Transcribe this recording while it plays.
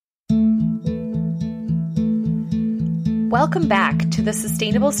Welcome back to the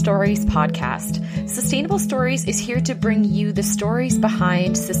Sustainable Stories podcast. Sustainable Stories is here to bring you the stories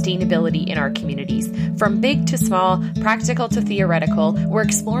behind sustainability in our communities. From big to small, practical to theoretical, we're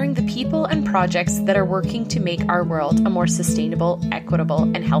exploring the people and projects that are working to make our world a more sustainable, equitable,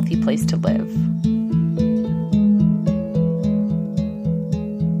 and healthy place to live.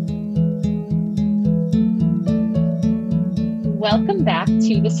 Welcome back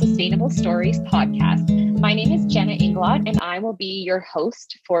to the Sustainable Stories podcast. My name is Jenna Inglot, and I will be your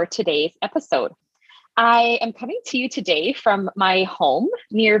host for today's episode. I am coming to you today from my home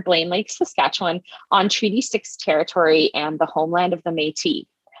near Blaine Lake, Saskatchewan, on Treaty 6 territory and the homeland of the Métis.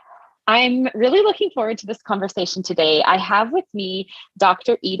 I'm really looking forward to this conversation today. I have with me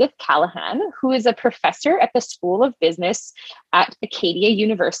Dr. Edith Callahan, who is a professor at the School of Business at Acadia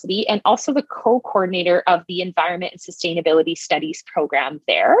University and also the co-coordinator of the Environment and Sustainability Studies program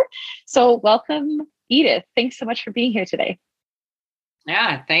there. So welcome, Edith. Thanks so much for being here today.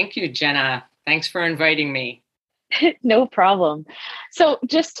 Yeah, thank you, Jenna. Thanks for inviting me. No problem. So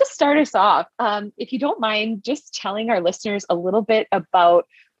just to start us off, if you don't mind just telling our listeners a little bit about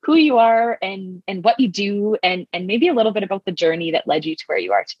who you are and what you do, and maybe a little bit about the journey that led you to where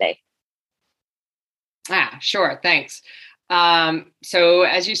you are today. Sure. Thanks. So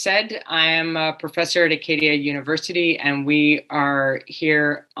as you said, I am a professor at Acadia University, and we are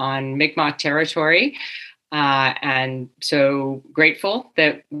here on Mi'kmaq territory. And so grateful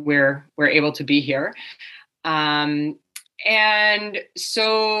that we're able to be here. And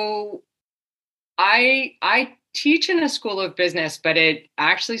so I teach in a school of business, but it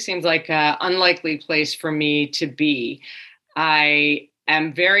actually seems like an unlikely place for me to be. I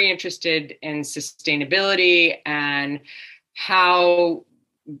am very interested in sustainability and how,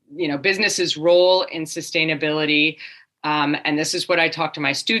 businesses' role in sustainability. And this is what I talk to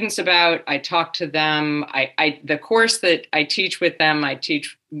my students about. I talk to them. The course that I teach with them, I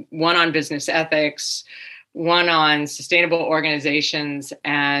teach one on business ethics, one on sustainable organizations,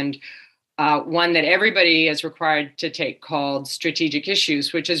 and one that everybody is required to take called Strategic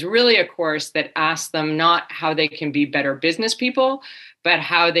Issues, which is really a course that asks them not how they can be better business people, but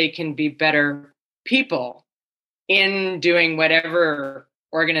how they can be better people in doing whatever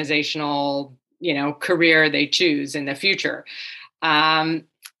organizational, career they choose in the future. And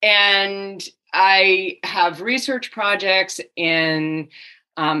I have research projects in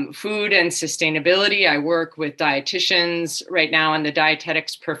food and sustainability. I work with dietitians right now in the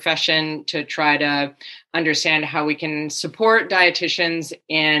dietetics profession to try to understand how we can support dietitians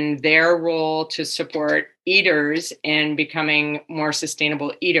in their role to support eaters in becoming more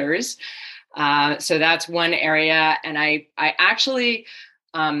sustainable eaters. So that's one area. And I actually,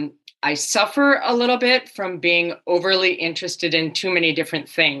 I suffer a little bit from being overly interested in too many different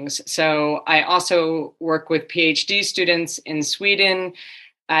things. So I also work with PhD students in Sweden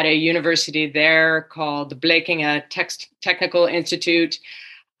at a university there called Blekinge Technical Institute.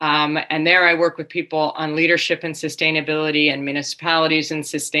 And there I work with people on leadership and sustainability and municipalities and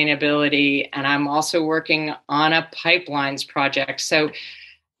sustainability. And I'm also working on a pipelines project.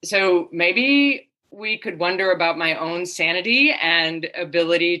 So maybe we could wonder about my own sanity and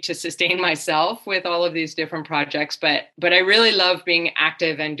ability to sustain myself with all of these different projects. But I really love being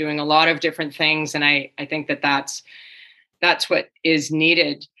active and doing a lot of different things. And I think that's what is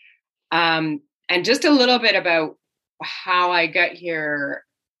needed. And just a little bit about how I got here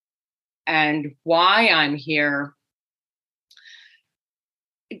and why I'm here.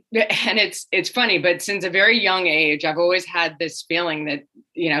 And it's funny, but since a very young age, I've always had this feeling that,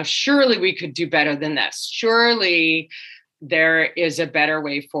 surely we could do better than this. Surely there is a better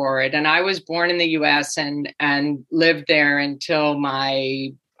way forward. And I was born in the US and lived there until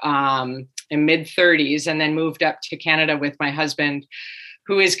my mid 30s, and then moved up to Canada with my husband,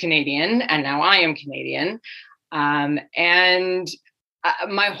 who is Canadian, and now I am Canadian.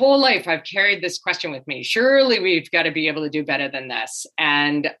 My whole life, I've carried this question with me. Surely we've got to be able to do better than this.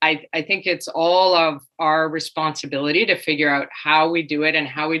 And I think it's all of our responsibility to figure out how we do it and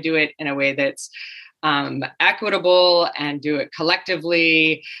how we do it in a way that's equitable and do it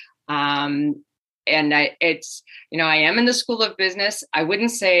collectively. I am in the School of Business. I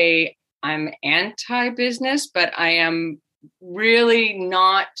wouldn't say I'm anti-business, but I am really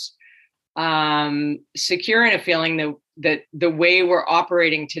not secure in a feeling that the way we're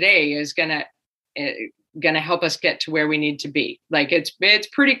operating today is gonna help us get to where we need to be. Like it's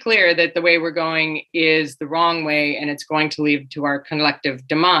pretty clear that the way we're going is the wrong way, and it's going to lead to our collective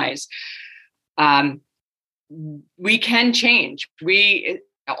demise. We can change.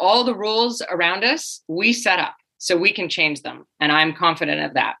 All the rules around us, we set up, so we can change them. And I'm confident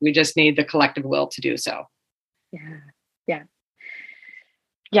of that. We just need the collective will to do so. Yeah. Yeah.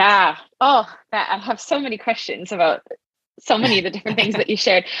 Yeah. Oh, that I have so many questions about so many of the different things that you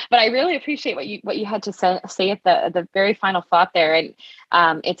shared, but I really appreciate what you had to say at the very final thought there. And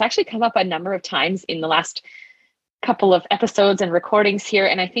it's actually come up a number of times in the last couple of episodes and recordings here,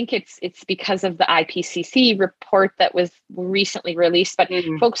 and I think it's because of the IPCC report that was recently released. But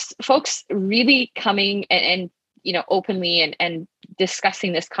folks really coming and openly and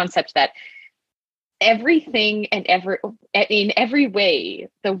discussing this concept that everything and in every way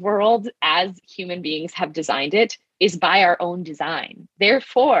the world as human beings have designed it is by our own design.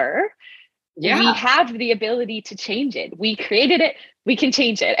 Therefore, we have the ability to change it. We created it, we can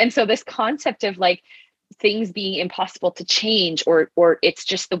change it. And so this concept of like things being impossible to change, or it's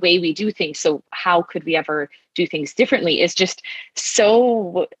just the way we do things, so how could we ever do things differently, is just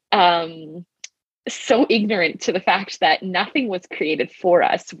so so ignorant to the fact that nothing was created for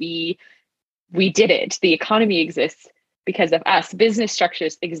us. We did it. The economy exists because of us. Business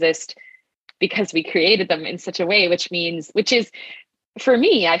structures exist because we created them in such a way, which is, for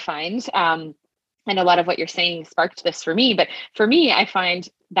me, I find, and a lot of what you're saying sparked this for me, but for me, I find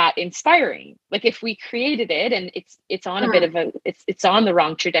that inspiring. Like if we created it and it's on a bit of it's on the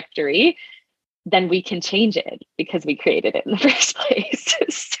wrong trajectory, then we can change it because we created it in the first place.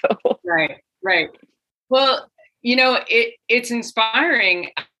 So right. Well, it's inspiring.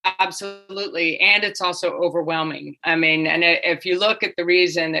 Absolutely. And it's also overwhelming. I mean, and if you look at the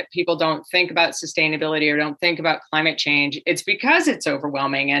reason that people don't think about sustainability or don't think about climate change, it's because it's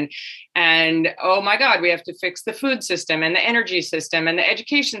overwhelming. And oh my God, we have to fix the food system and the energy system and the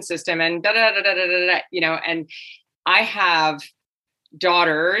education system and and I have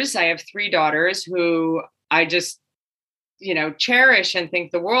daughters. I have 3 daughters who I just, cherish and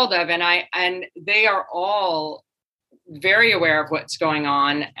think the world of. And they are all very aware of what's going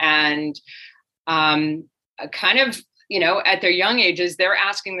on, and kind of, at their young ages, they're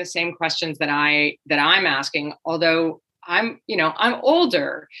asking the same questions that I'm asking. Although I'm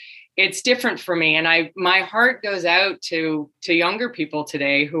older, it's different for me, and my heart goes out to younger people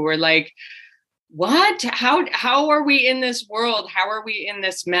today who are like, what? How are we in this world? How are we in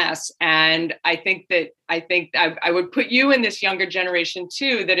this mess? And I think I would put you in this younger generation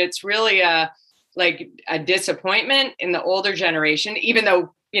too, that it's really a disappointment in the older generation, even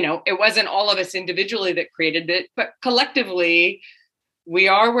though, it wasn't all of us individually that created it, but collectively we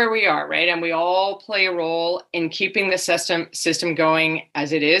are where we are, right? And we all play a role in keeping the system going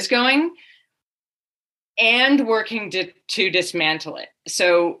as it is going and working to dismantle it.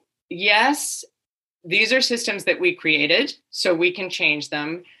 So yes, these are systems that we created, so we can change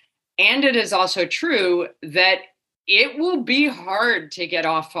them. And it is also true that it will be hard to get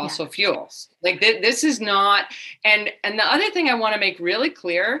off fossil fuels. Like this is not, and the other thing I want to make really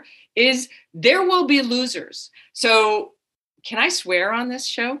clear is there will be losers. So can I swear on this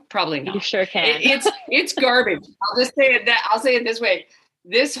show? Probably not. You sure can. It's garbage. I'll say it this way.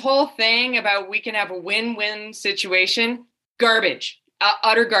 This whole thing about we can have a win-win situation, garbage.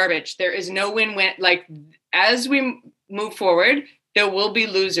 Utter garbage. There is no win-win. Like, as we move forward, there will be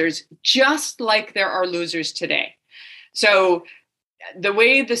losers, just like there are losers today. So the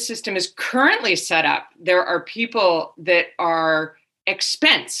way the system is currently set up, there are people that are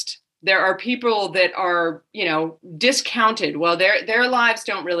expensed. There are people that are, discounted. Well, their lives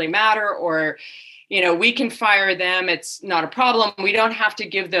don't really matter, or, we can fire them. It's not a problem. We don't have to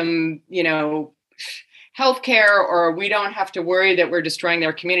give them, healthcare, or we don't have to worry that we're destroying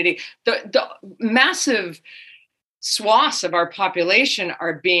their community. The massive swaths of our population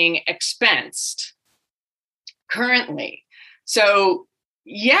are being expensed currently. So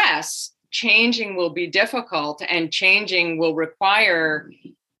yes, changing will be difficult, and changing will require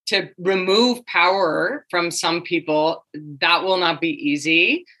to remove power from some people. That will not be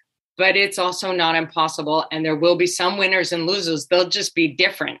easy, but it's also not impossible. And there will be some winners and losers. They'll just be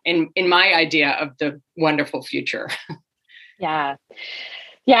different in my idea of the wonderful future. Yeah.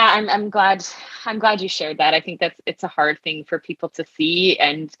 I'm glad you shared that. I think it's a hard thing for people to see,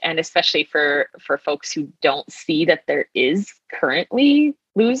 and especially for folks who don't see that there is currently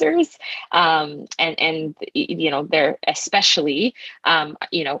losers, and they're especially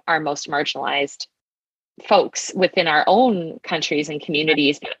our most marginalized folks within our own countries and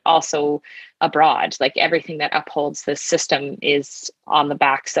communities, but also abroad. Like everything that upholds this system is on the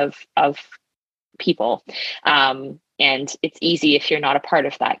backs of people. And it's easy, if you're not a part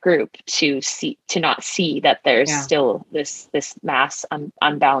of that group, to not see that there's still this mass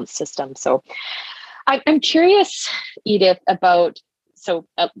unbalanced system. So I'm curious, Edith, about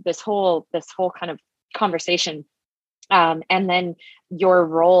this whole kind of conversation and then your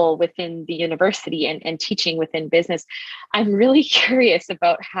role within the university and teaching within business. I'm really curious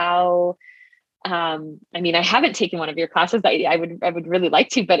about how, I mean, I haven't taken one of your classes. I would really like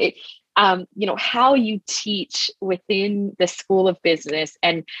to, but how you teach within the School of Business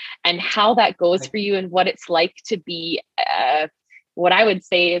and how that goes for you and what it's like to be, what I would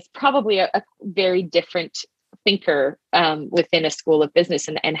say is probably a very different thinker within a School of Business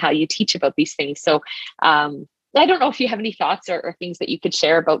and how you teach about these things. So, I don't know if you have any thoughts or things that you could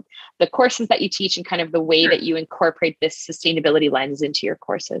share about the courses that you teach and kind of the way that you incorporate this sustainability lens into your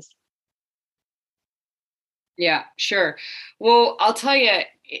courses. Yeah, sure. Well, I'll tell you,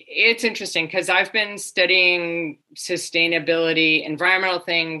 it's interesting because I've been studying sustainability, environmental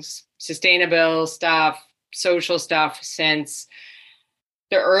things, sustainable stuff, social stuff since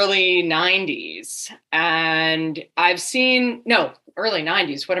the early 90s. And I've seen, no, early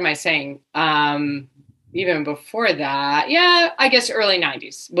 90s. What am I saying? Even before that. Yeah, I guess early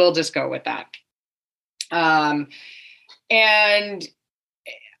 90s. We'll just go with that. And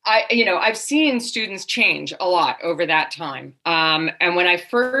I've seen students change a lot over that time. And when I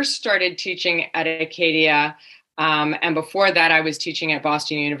first started teaching at Acadia, and before that, I was teaching at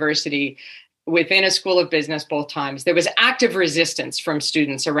Boston University within a School of Business both times, there was active resistance from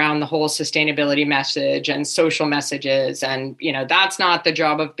students around the whole sustainability message and social messages. And, that's not the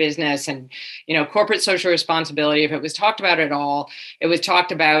job of business. And, corporate social responsibility, if it was talked about at all, it was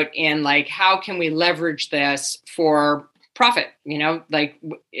talked about in like, how can we leverage this for profit?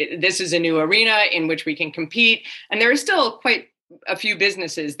 This is a new arena in which we can compete. And there are still quite a few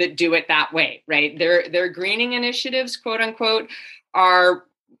businesses that do it that way, right? Their greening initiatives, quote unquote, are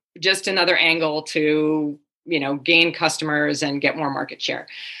just another angle to, gain customers and get more market share.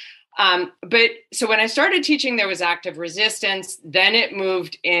 But so when I started teaching, there was active resistance. Then it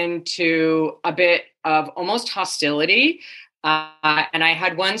moved into a bit of almost hostility. And I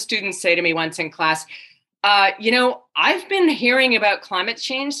had one student say to me once in class, I've been hearing about climate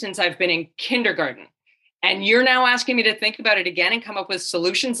change since I've been in kindergarten. And you're now asking me to think about it again and come up with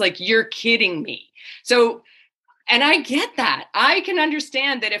solutions? Like, you're kidding me. So, and I get that. I can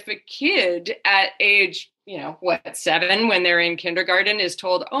understand that if a kid at age, 7, when they're in kindergarten, is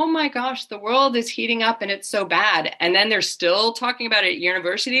told, oh my gosh, the world is heating up and it's so bad. And then they're still talking about it at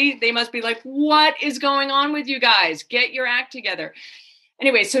university. They must be like, what is going on with you guys? Get your act together.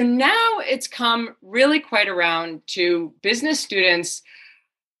 Anyway, so now it's come really quite around to business students.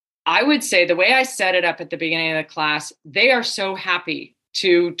 I would say the way I set it up at the beginning of the class, they are so happy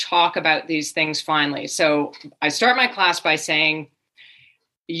to talk about these things finally. So I start my class by saying,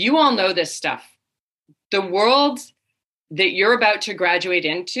 you all know this stuff. The world that you're about to graduate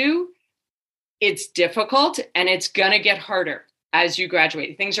into, it's difficult and it's going to get harder as you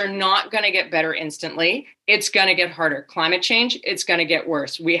graduate. Things are not going to get better instantly. It's going to get harder. Climate change, it's going to get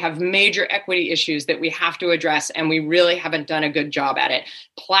worse. We have major equity issues that we have to address, and we really haven't done a good job at it.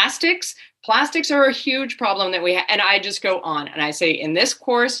 Plastics are a huge problem that we have. And I just go on and I say, in this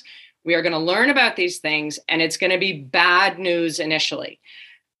course, we are going to learn about these things, and it's going to be bad news initially.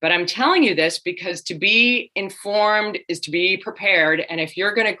 But I'm telling you this because to be informed is to be prepared. And if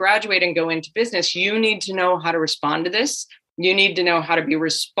you're going to graduate and go into business, you need to know how to respond to this. You need to know how to be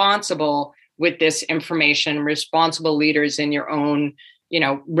responsible with this information, responsible leaders in your own,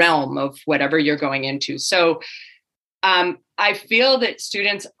 realm of whatever you're going into. So I feel that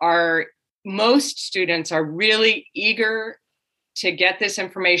most students are really eager to get this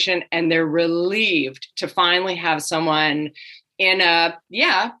information, and they're relieved to finally have someone in a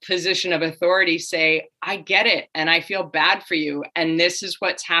position of authority say, I get it, and I feel bad for you, and this is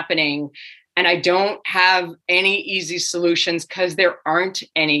what's happening. And I don't have any easy solutions because there aren't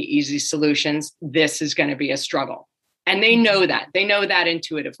any easy solutions. This is going to be a struggle. And they know that. They know that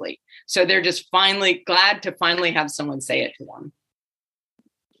intuitively. So they're just finally glad to finally have someone say it to them.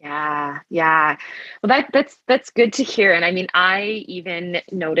 Yeah. Well, that's good to hear. And I mean, I even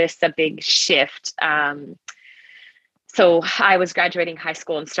noticed a big shift. So I was graduating high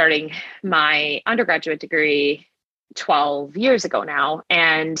school and starting my undergraduate degree 12 years ago now.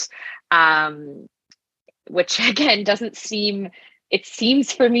 And which again it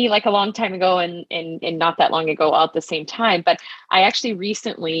seems for me like a long time ago and not that long ago all at the same time. But I actually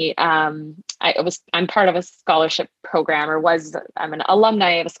recently, I'm part of a scholarship program, I'm an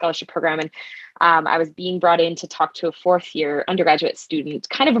alumni of a scholarship program. And I was being brought in to talk to a 4th year undergraduate student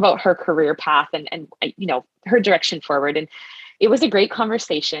kind of about her career path and her direction forward. And it was a great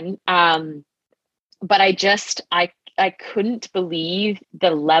conversation. But I couldn't believe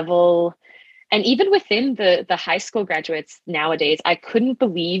the level. And even within the high school graduates nowadays, I couldn't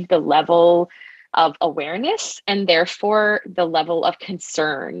believe the level of awareness, and therefore the level of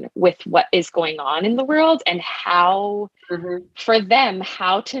concern with what is going on in the world, and how, for them,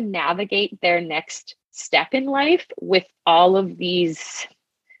 how to navigate their next step in life with all of these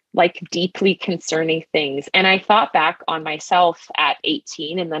like deeply concerning things. And I thought back on myself at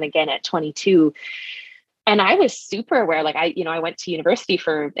 18 and then again at 22. And I was super aware, like I went to university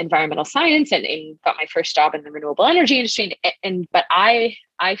for environmental science and got my first job in the renewable energy industry. But I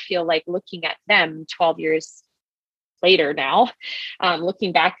feel like looking at them 12 years later now,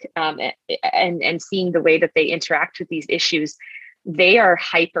 looking back and seeing the way that they interact with these issues, they are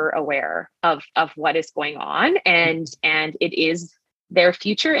hyper aware of what is going on, and it is their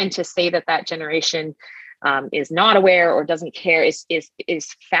future. And to say that generation is not aware or doesn't care is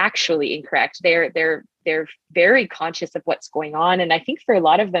factually incorrect. They're very conscious of what's going on, and I think for a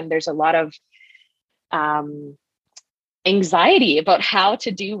lot of them, there's a lot of anxiety about how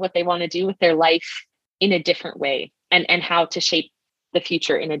to do what they want to do with their life in a different way, and how to shape the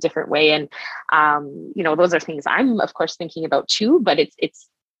future in a different way. And those are things I'm of course thinking about too. But it's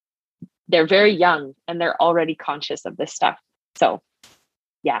they're very young and they're already conscious of this stuff. So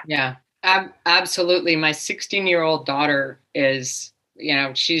yeah. Absolutely. My 16-year-old daughter is,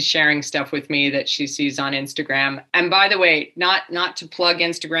 she's sharing stuff with me that she sees on Instagram. And by the way, not to plug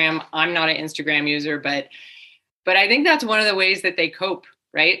Instagram, I'm not an Instagram user, but I think that's one of the ways that they cope,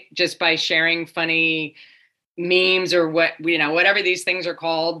 right? Just by sharing funny memes or whatever these things are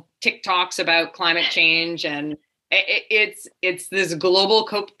called, TikToks about climate change. And it's this global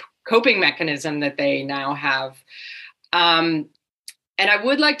coping mechanism that they now have. And I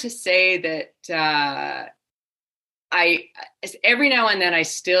would like to say that I every now and then I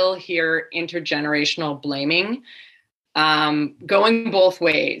still hear intergenerational blaming going both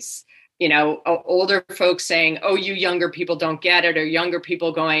ways. Older folks saying, "Oh, you younger people don't get it," or younger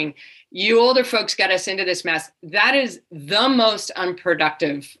people going, "You older folks got us into this mess." That is the most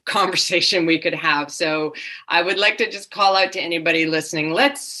unproductive conversation we could have. So I would like to just call out to anybody listening,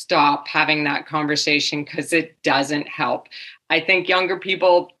 let's stop having that conversation because it doesn't help. I think younger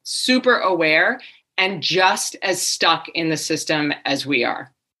people super aware and just as stuck in the system as we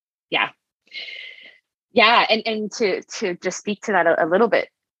are. Yeah. And to just speak to that a little bit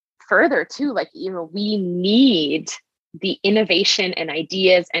further too, like, we need the innovation and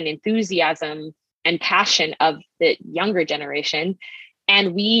ideas and enthusiasm and passion of the younger generation.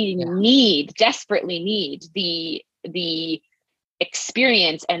 And we desperately need the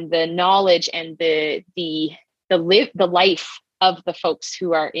experience and the knowledge and the life of the folks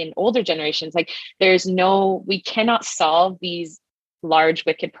who are in older generations. Like, we cannot solve these large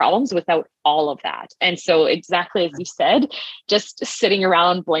wicked problems without all of that. And so exactly as you said, just sitting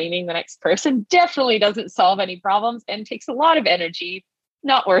around blaming the next person definitely doesn't solve any problems and takes a lot of energy.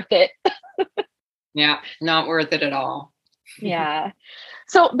 Not worth it. Yeah, not worth it at all. Yeah.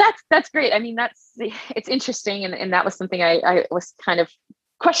 So that's great. I mean, it's interesting. And that was something I was kind of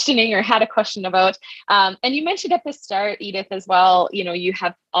questioning or had a question about. And you mentioned at the start, Edith, as well, you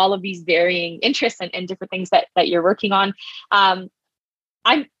have all of these varying interests and different things that you're working on.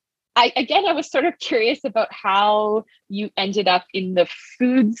 I was sort of curious about how you ended up in the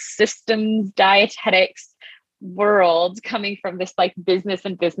food systems dietetics world, coming from this like business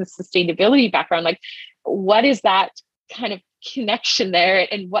and business sustainability background. Like, what is that kind of connection there,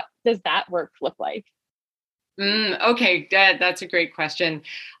 and what does that work look like? Okay, that's a great question.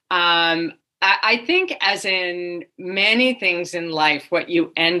 I think, as in many things in life, what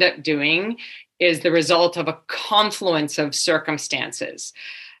you end up doing is the result of a confluence of circumstances.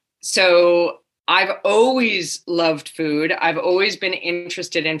 So I've always loved food. I've always been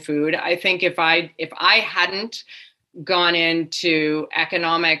interested in food. I think if I hadn't gone into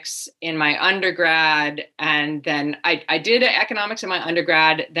economics in my undergrad, and then I did economics in my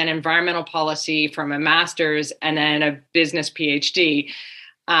undergrad, then environmental policy for my master's, and then a business PhD.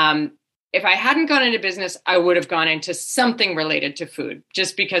 If I hadn't gone into business, I would have gone into something related to food,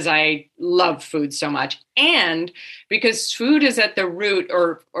 just because I love food so much. And because food is at the root,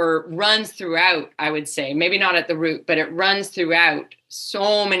 or runs throughout, I would say, maybe not at the root, but it runs throughout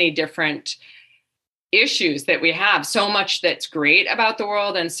so many different issues that we have. So much that's great about the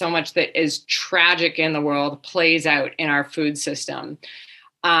world and so much that is tragic in the world plays out in our food system.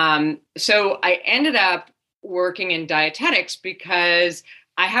 So I ended up working in dietetics because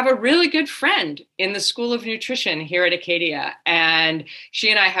I have a really good friend in the School of Nutrition here at Acadia, and she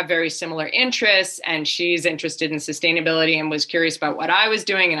and I have very similar interests, and she's interested in sustainability and was curious about what I was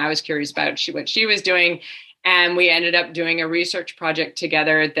doing, and I was curious about what she was doing. And we ended up doing a research project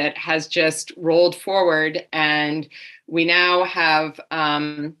together that has just rolled forward. And we now have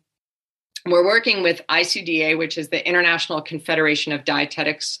we're working with ICDA, which is the International Confederation of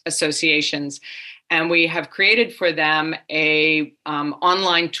Dietetics Associations, and we have created for them a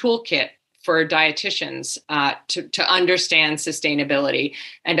online toolkit for dietitians to understand sustainability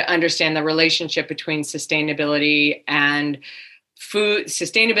and to understand the relationship between sustainability and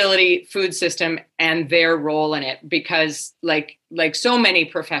sustainability, food system, and their role in it. Because like so many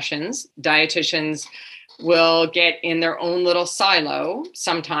professions, dietitians will get in their own little silo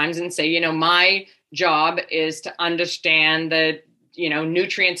sometimes and say, my job is to understand the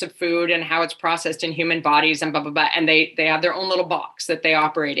nutrients of food and how it's processed in human bodies and blah, blah, blah. And they have their own little box that they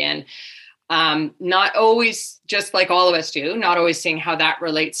operate in. Not always, just like all of us do, not always seeing how that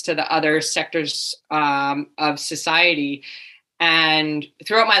relates to the other sectors of society. And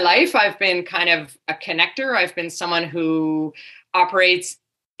throughout my life, I've been kind of a connector. I've been someone who operates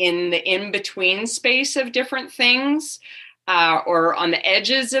in the in-between space of different things, or on the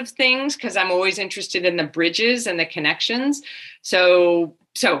edges of things, because I'm always interested in the bridges and the connections. So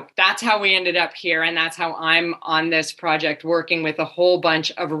that's how we ended up here. And that's how I'm on this project, working with a whole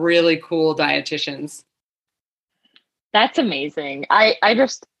bunch of really cool dietitians. That's amazing.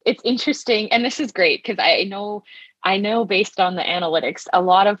 It's interesting. And this is great because I know based on the analytics, a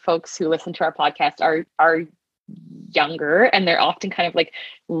lot of folks who listen to our podcast are younger, and they're often kind of like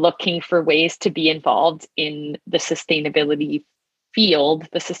looking for ways to be involved in the sustainability field,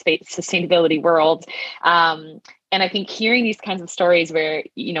 the sustainability world. And I think hearing these kinds of stories where,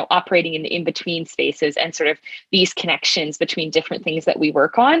 operating in the in-between spaces and sort of these connections between different things that we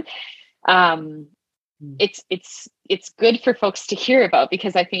work on, it's good for folks to hear about,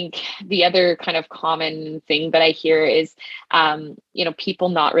 because I think the other kind of common thing that I hear is, people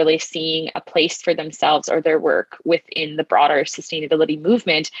not really seeing a place for themselves or their work within the broader sustainability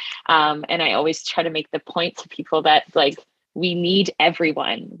movement. And I always try to make the point to people that we need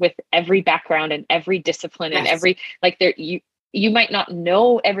everyone with every background and every discipline. Yes. And every, you might not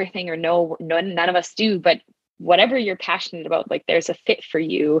know everything, or none of us do, but whatever you're passionate about, there's a fit for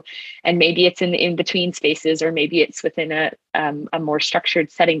you. And maybe it's in the in-between spaces, or maybe it's within a more structured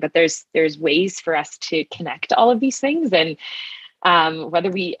setting, but there's ways for us to connect all of these things. And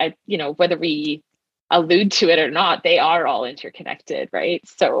whether we allude to it or not, they are all interconnected. Right.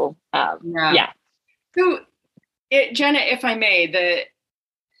 So, yeah. So, Jenna, if I may,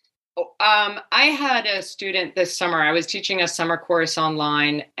 I had a student this summer. I was teaching a summer course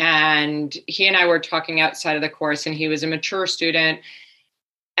online, and he and I were talking outside of the course, and he was a mature student,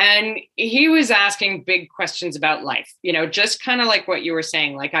 and he was asking big questions about life, just kind of like what you were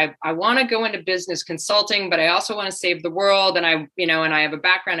saying. I want to go into business consulting, but I also want to save the world. And and I have a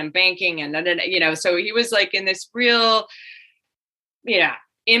background in banking, and so he was in this real,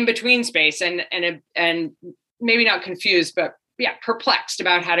 in between space, and maybe not confused, but perplexed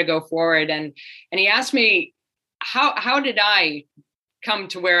about how to go forward. And he asked me, how did I come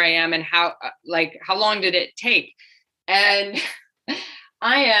to where I am, and how long did it take? And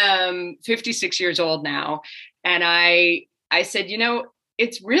I am 56 years old now. And I said,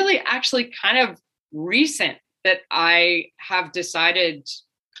 it's really actually kind of recent that I have decided,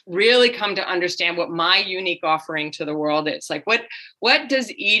 really come to understand what my unique offering to the world is. What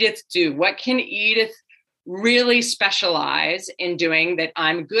does Edith do? What can Edith really specialize in doing that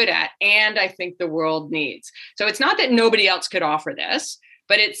I'm good at, and I think the world needs? So it's not that nobody else could offer this,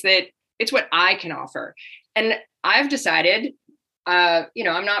 but it's what I can offer. And I've decided, I'm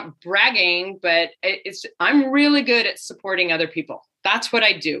not bragging, but I'm really good at supporting other people. That's what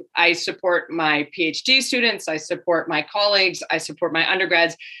I do. I support my PhD students. I support my colleagues. I support my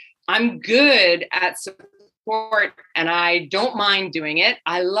undergrads. I'm good at support, and I don't mind doing it.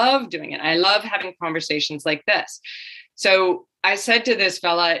 I love doing it. I love having conversations like this. So I said to this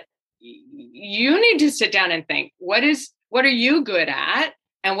fella, you need to sit down and think, what are you good at,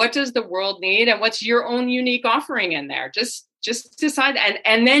 and what does the world need, and what's your own unique offering in there? Just decide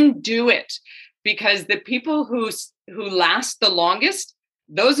and then do it, because the people who last the longest,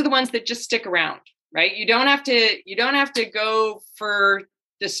 those are the ones that just stick around, right? You don't have to go for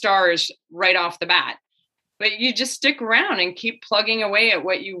the stars right off the bat, but you just stick around and keep plugging away at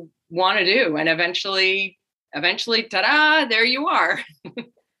what you want to do. And eventually, ta-da, there you are.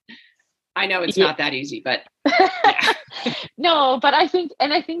 I know it's not that easy, but yeah. No, but I think,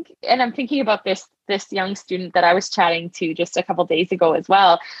 and I'm thinking about this young student that I was chatting to just a couple of days ago as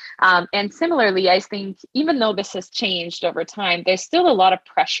well. And similarly, I think even though this has changed over time, there's still a lot of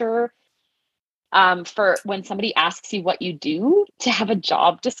pressure for when somebody asks you what you do, to have a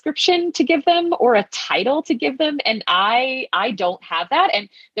job description to give them or a title to give them. And I don't have that. And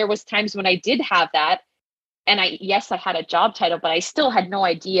there was times when I did have that, yes, I had a job title, but I still had no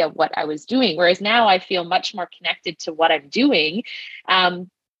idea what I was doing. Whereas now I feel much more connected to what I'm doing.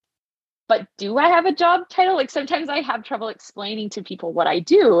 But do I have a job title? Like sometimes I have trouble explaining to people what I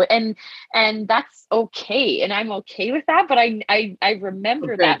do, and that's okay. And I'm okay with that. But I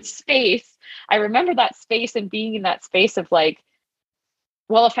remember that space. I remember that space and being in that space of like,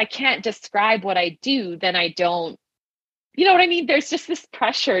 well, if I can't describe what I do, then I don't, you know what I mean? There's just this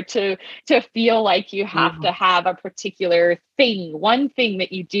pressure to feel like you have to have a particular thing, one thing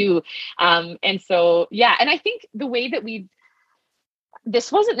that you do. And so, yeah. And I think the way that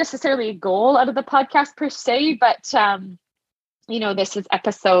this wasn't necessarily a goal out of the podcast per se, but, this is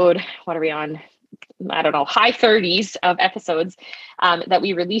episode, what are we on? I don't know, high 30s of episodes that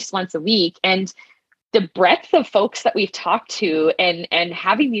we release once a week. And the breadth of folks that we've talked to and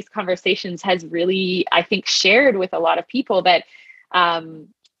having these conversations has really, I think, shared with a lot of people that,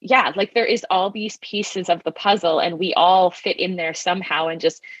 like there is all these pieces of the puzzle and we all fit in there somehow, and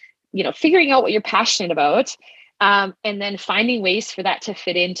just, figuring out what you're passionate about. And then finding ways for that to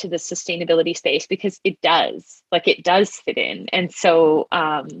fit into the sustainability space, because it does fit in. And so,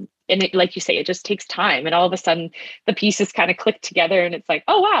 and it, like you say, it just takes time, and all of a sudden the pieces kind of click together and it's like,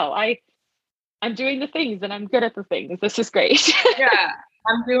 oh, wow, I'm doing the things and I'm good at the things. This is great. Yeah,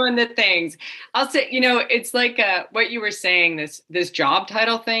 I'm doing the things. I'll say, it's like what you were saying, this job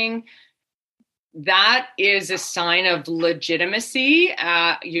title thing, that is a sign of legitimacy,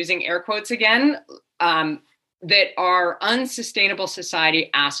 using air quotes again, that our unsustainable society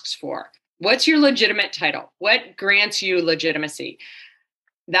asks for. What's your legitimate title? What grants you legitimacy?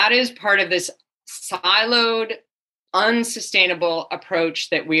 That is part of this siloed, unsustainable approach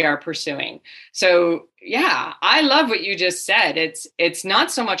that we are pursuing. So yeah, I love what you just said. It's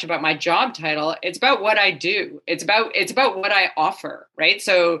not so much about my job title. It's about what I do. It's about what I offer, right?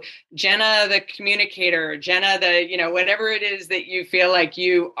 So Jenna, the communicator, Jenna, whatever it is that you feel like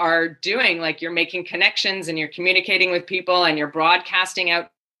you are doing, like you're making connections and you're communicating with people and you're broadcasting out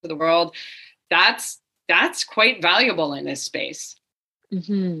to the world. That's quite valuable in this space.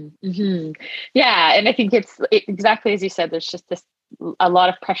 Mm-hmm, mm-hmm. Yeah. And I think it's exactly as you said, there's just a lot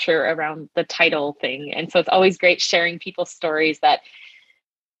of pressure around the title thing. And so it's always great sharing people's stories that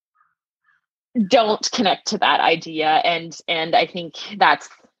don't connect to that idea. And I think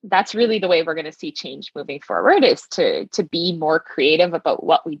that's really the way we're going to see change moving forward, is to be more creative about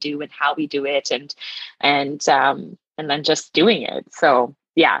what we do and how we do it, and then just doing it. So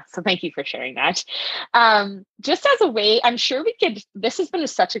yeah. So thank you for sharing that. Just as a way, I'm sure this has been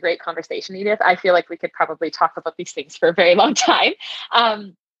such a great conversation, Edith. I feel like we could probably talk about these things for a very long time.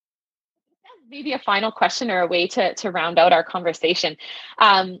 Maybe a final question or a way to round out our conversation.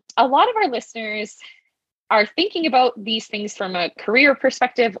 A lot of our listeners are thinking about these things from a career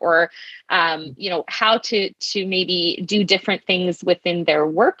perspective, or, how to maybe do different things within their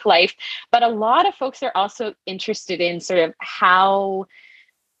work life. But a lot of folks are also interested in sort of how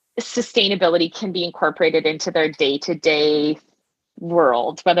sustainability can be incorporated into their day-to-day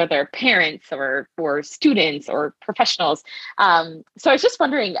world, whether they're parents or students or professionals. So I was just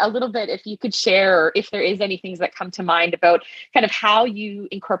wondering a little bit if you could share, or if there is any things that come to mind about kind of how you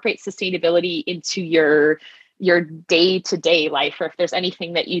incorporate sustainability into your day-to-day life, or if there's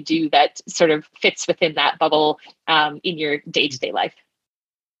anything that you do that sort of fits within that bubble in your day-to-day life.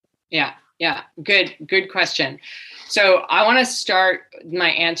 Yeah. Good question. So I want to start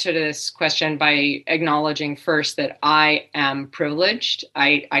my answer to this question by acknowledging first that I am privileged.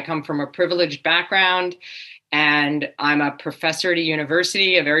 I come from a privileged background, and I'm a professor at a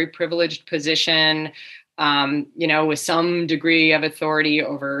university, a very privileged position, with some degree of authority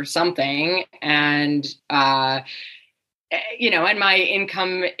over something. And, and my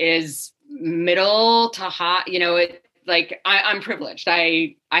income is middle to high, I'm privileged.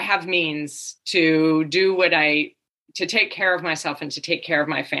 I have means to do to take care of myself and to take care of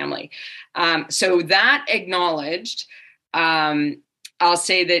my family. So that acknowledged, I'll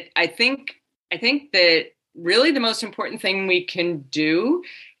say that I think that really the most important thing we can do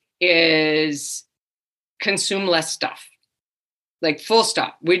is consume less stuff, like full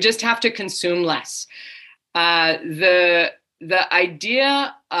stop. We just have to consume less. The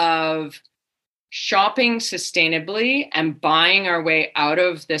idea of shopping sustainably and buying our way out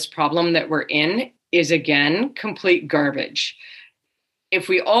of this problem that we're in is, again, complete garbage. If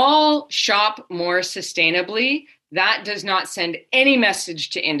we all shop more sustainably, that does not send any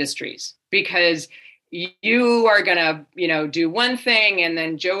message to industries, because you are going to, do one thing, and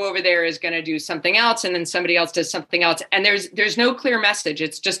then Joe over there is going to do something else, and then somebody else does something else. And there's no clear message.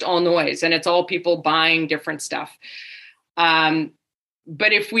 It's just all noise, and it's all people buying different stuff.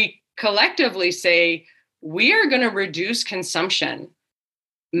 But if we collectively say, we are going to reduce consumption,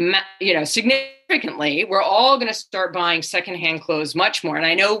 significantly. We're all going to start buying secondhand clothes much more. And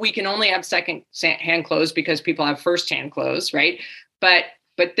I know we can only have secondhand clothes because people have firsthand clothes, right? But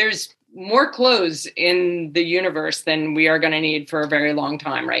there's more clothes in the universe than we are going to need for a very long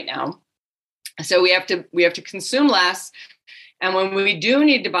time right now. So we have to consume less. And when we do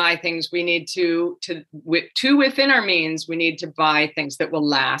need to buy things, we need to within our means, we need to buy things that will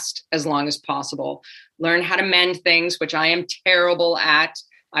last as long as possible. Learn how to mend things, which I am terrible at,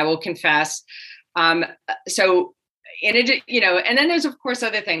 I will confess. So in addition, and then there's of course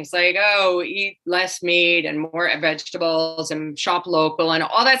other things like, eat less meat and more vegetables and shop local and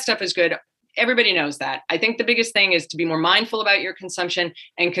all that stuff is good. Everybody knows that. I think the biggest thing is to be more mindful about your consumption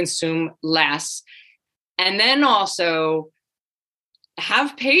and consume less. And then also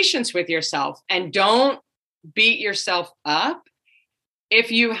have patience with yourself and don't beat yourself up.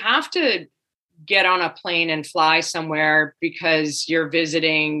 If you have to get on a plane and fly somewhere because you're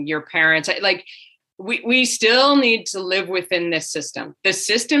visiting your parents, like we still need to live within this system. The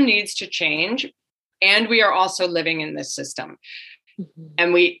system needs to change, and we are also living in this system.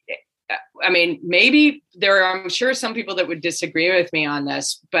 And maybe I'm sure some people that would disagree with me on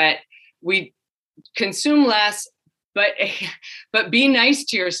this, but we consume less, but be nice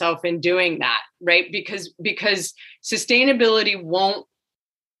to yourself in doing that, right? Because sustainability won't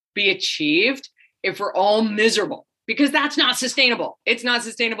be achieved if we're all miserable, because that's not sustainable. It's not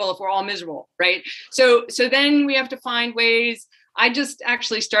sustainable if we're all miserable, right? So then we have to find ways. I just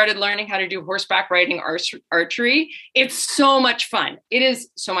actually started learning how to do horseback riding archery. It's so much fun. It is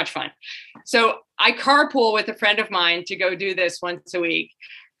so much fun. So I carpool with a friend of mine to go do this once a week,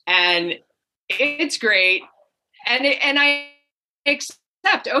 and it's great. And I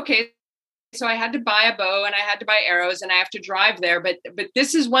accept, okay, so I had to buy a bow and I had to buy arrows and I have to drive there. But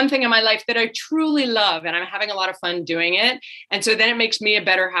this is one thing in my life that I truly love, and I'm having a lot of fun doing it. And so then it makes me a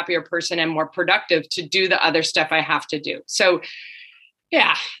better, happier person and more productive to do the other stuff I have to do. So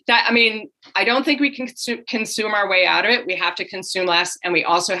yeah, I don't think we can consume our way out of it. We have to consume less. And we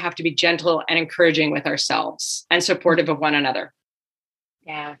also have to be gentle and encouraging with ourselves and supportive of one another.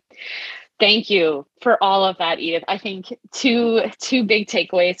 Yeah. Thank you for all of that, Edith. I think two big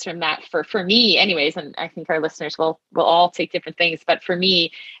takeaways from that for me anyways, and I think our listeners will all take different things, but for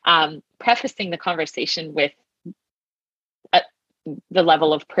me, prefacing the conversation with the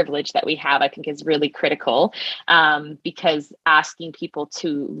level of privilege that we have, I think is really critical, because asking people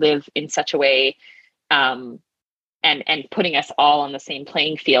to live in such a way, and putting us all on the same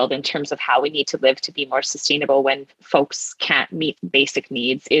playing field in terms of how we need to live to be more sustainable when folks can't meet basic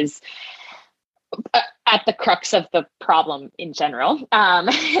needs is at the crux of the problem in general.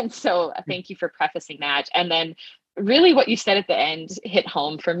 And so thank you for prefacing that. And then really what you said at the end hit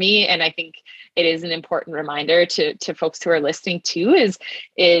home for me. And I think it is an important reminder to folks who are listening too, is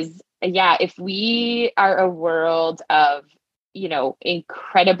if we are a world of,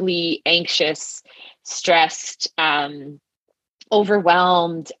 incredibly anxious, stressed,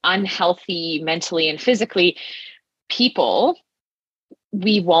 overwhelmed, unhealthy mentally and physically people,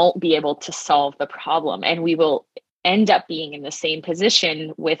 we won't be able to solve the problem, and we will end up being in the same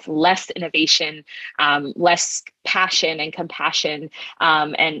position with less innovation, less passion and compassion,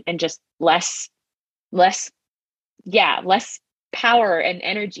 and just less power and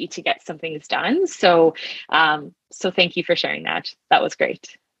energy to get some things done. So thank you for sharing that. That was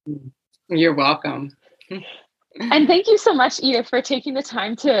great. You're welcome. And thank you so much, Edith, for taking the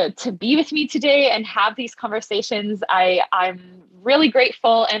time to be with me today and have these conversations. I'm really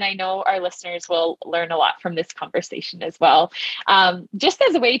grateful, and I know our listeners will learn a lot from this conversation as well. Just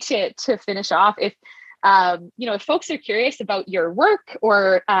as a way to finish off, if folks are curious about your work,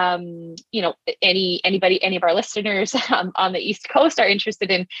 or any of our listeners on the East Coast are interested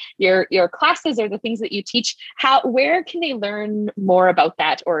in your classes or the things that you teach, where can they learn more about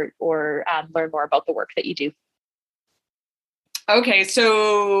that, or learn more about the work that you do? Okay,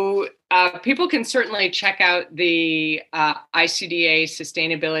 so people can certainly check out the ICDA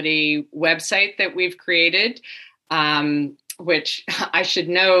sustainability website that we've created, which I should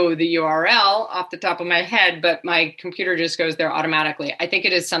know the URL off the top of my head, but my computer just goes there automatically. I think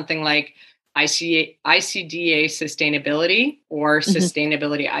it is something like ICDA sustainability or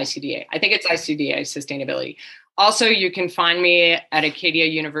sustainability ICDA. I think it's ICDA sustainability. Also, you can find me at Acadia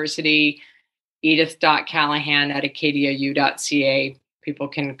University, edith.callahan@acadiau.ca. People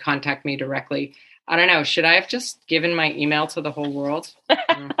can contact me directly. I don't know. Should I have just given my email to the whole world? The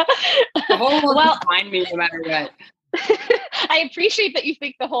whole world can find me no matter what. I appreciate that you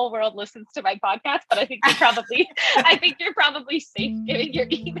think the whole world listens to my podcast, but I think you're probably safe giving your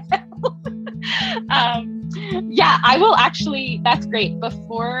email. Yeah, I will actually, that's great.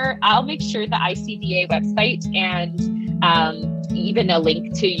 I'll make sure the ICDA website and even a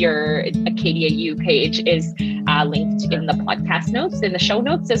link to your Acadia U page is linked in the podcast notes, in the show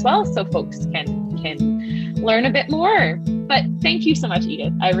notes as well, so folks can learn a bit more. But thank you so much,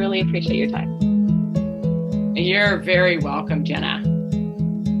 Edith. I really appreciate your time. You're very welcome, Jenna.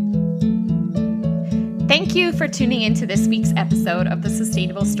 Thank you for tuning into this week's episode of the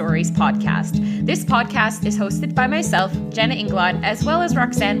Sustainable Stories podcast. This podcast is hosted by myself, Jenna Inglot, as well as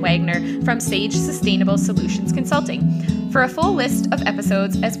Roxanne Wagner from Sage Sustainable Solutions Consulting. For a full list of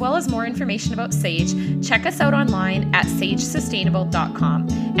episodes, as well as more information about Sage, check us out online at sagesustainable.com.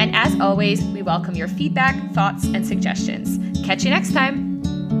 And as always, we welcome your feedback, thoughts, and suggestions. Catch you next time.